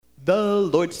The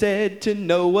Lord said to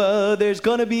Noah, there's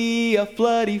gonna be a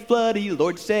floody, floody.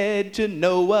 Lord said to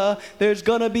Noah, there's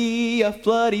gonna be a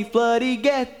floody, floody.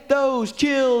 Get those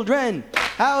children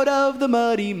out of the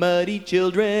muddy, muddy,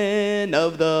 children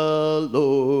of the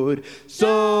Lord.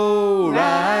 So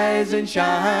rise and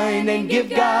shine and give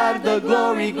God the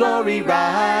glory, glory.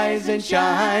 Rise and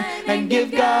shine and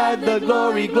give God the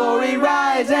glory, glory.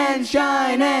 Rise and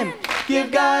shine and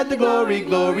give God the glory,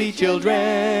 glory,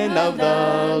 children of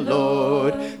the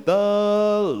Lord.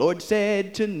 The Lord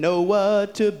said to Noah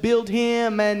to build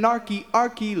him an arky,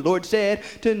 arky. Lord said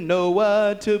to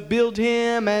Noah to build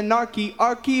him an arky,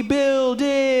 arky. Build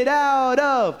it out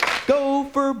of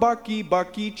gopher, barky,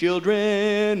 barky,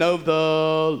 children of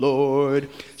the Lord.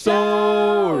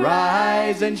 So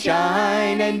rise and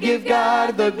shine and give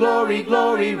God the glory,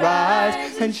 glory.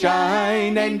 Rise and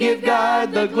shine and give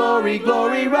God the glory,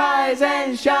 glory. Rise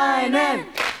and shine and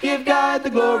give God the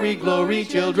glory, glory,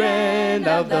 children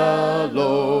of the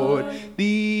Lord.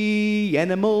 The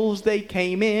animals, they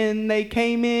came in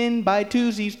by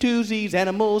twosies, twosies.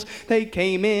 Animals, they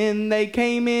came in by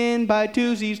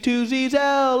twosies, twosies.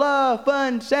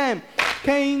 Elephants and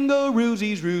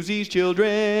kangaroosies, roosies,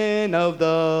 children of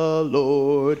the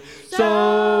Lord.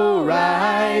 So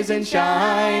rise and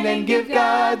shine and give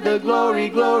God the glory,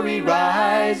 glory.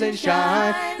 Rise and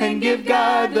shine and give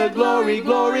God the glory,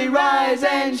 glory. Rise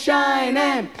and shine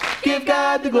and give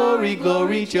God the glory,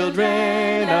 glory,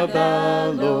 children of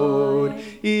the Lord.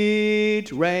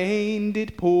 It rained,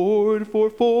 it poured for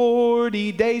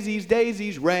 40 daisies,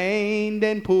 daisies. Rained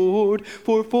and poured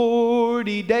for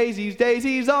 40 daisies,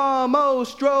 daisies.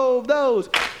 Almost drove those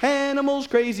animals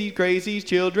crazy, crazy,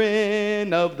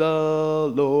 children of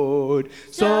the Lord.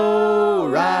 So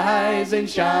rise and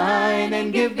shine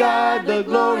and give God the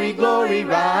glory, glory.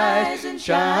 Rise and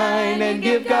shine and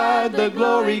give God the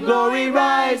glory, glory.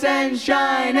 Rise and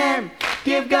shine and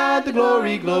give God the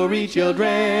glory, glory,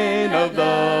 children of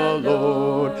the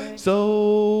Lord.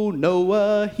 So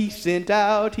Noah, he sent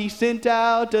out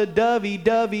a dovey,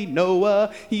 dovey.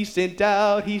 Noah, he sent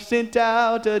out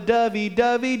a dovey,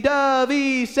 dovey,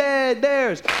 dovey. Said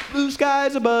there's blue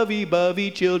skies abovey,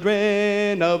 bovey,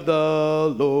 children of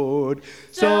the Lord.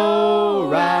 So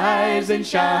rise and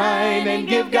shine and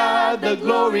give God the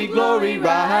glory, glory.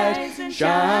 Rise and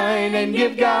shine and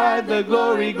give God the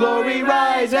glory, glory.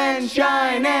 Rise and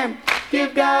shine and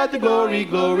give God the glory,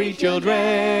 glory,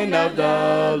 children of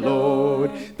the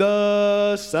Lord.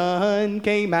 The sun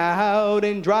came out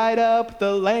and dried up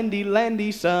the landy,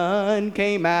 landy. Sun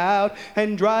came out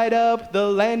and dried up the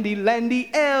landy, landy.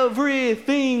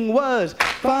 Everything was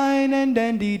fine and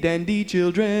dandy, dandy,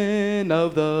 children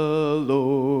of the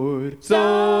Lord.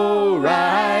 So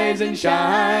rise and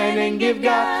shine and give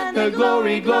God the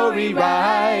glory, glory.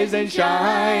 Rise and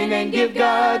shine and give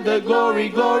God the glory,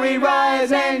 glory.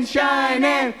 Rise and shine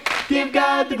and give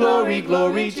God the glory,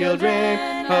 glory,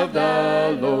 children of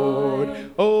the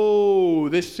Lord. Oh,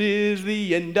 this is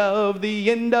the end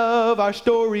of our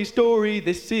story, story.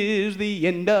 This is the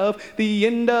end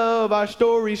of our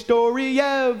story, story.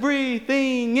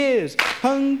 Everything is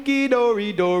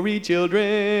hunky-dory, dory,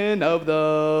 children of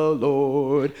the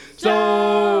Lord.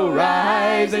 So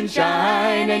rise and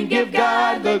shine and give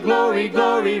God the glory,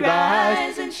 glory.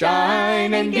 Rise and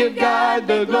shine and give God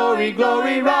the glory,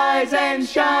 glory. Rise and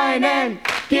shine and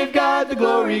give God the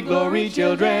glory, glory,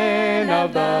 children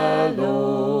of the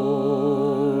Lord.